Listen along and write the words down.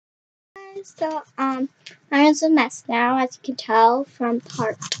So, my room's a mess now, as you can tell from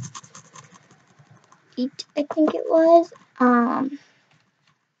part 8, I think it was.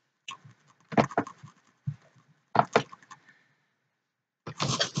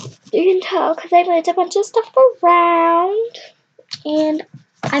 You can tell because I moved a bunch of stuff around, and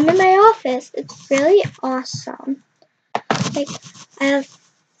I'm in my office. It's really awesome. Like, I have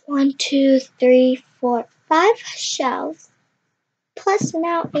 1, 2, 3, 4, 5 shelves, plus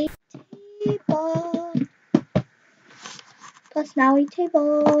now a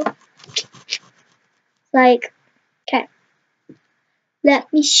table. Like, okay,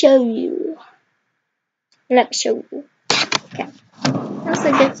 let me show you. Okay,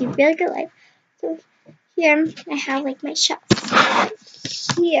 also gives you really good light. So here I have like my shelves.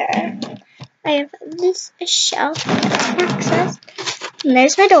 Here I have this shelf access, and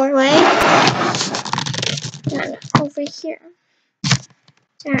there's my doorway. And over here,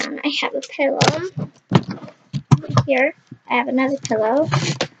 and I have a pillow. Over here, I have another pillow,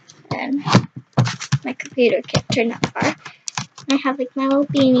 and my computer can't turn that far. I have like my little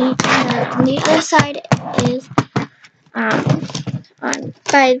beanie, and on the other side is on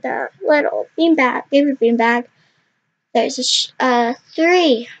by the little baby beanbag. There's a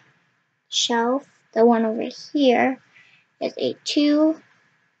 3 shelf. The one over here is a 2,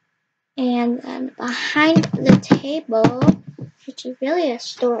 and then behind the table, which is really a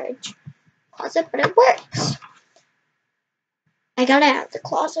storage closet, but it works. I gotta have the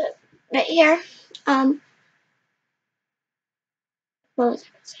closet right here. What was I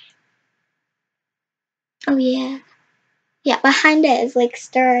gonna say? Oh yeah, behind it is like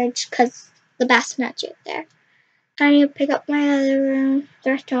storage because the bassinet's right there. I need to pick up my other room,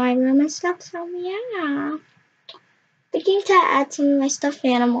 the rest of my room and stuff. So yeah, thinking to add some of my stuffed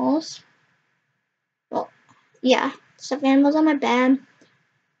animals. Well, yeah, stuffed animals on my bed.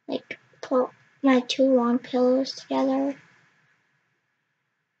 Like put my 2 long pillows together.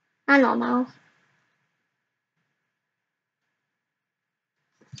 I don't know.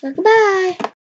 So goodbye.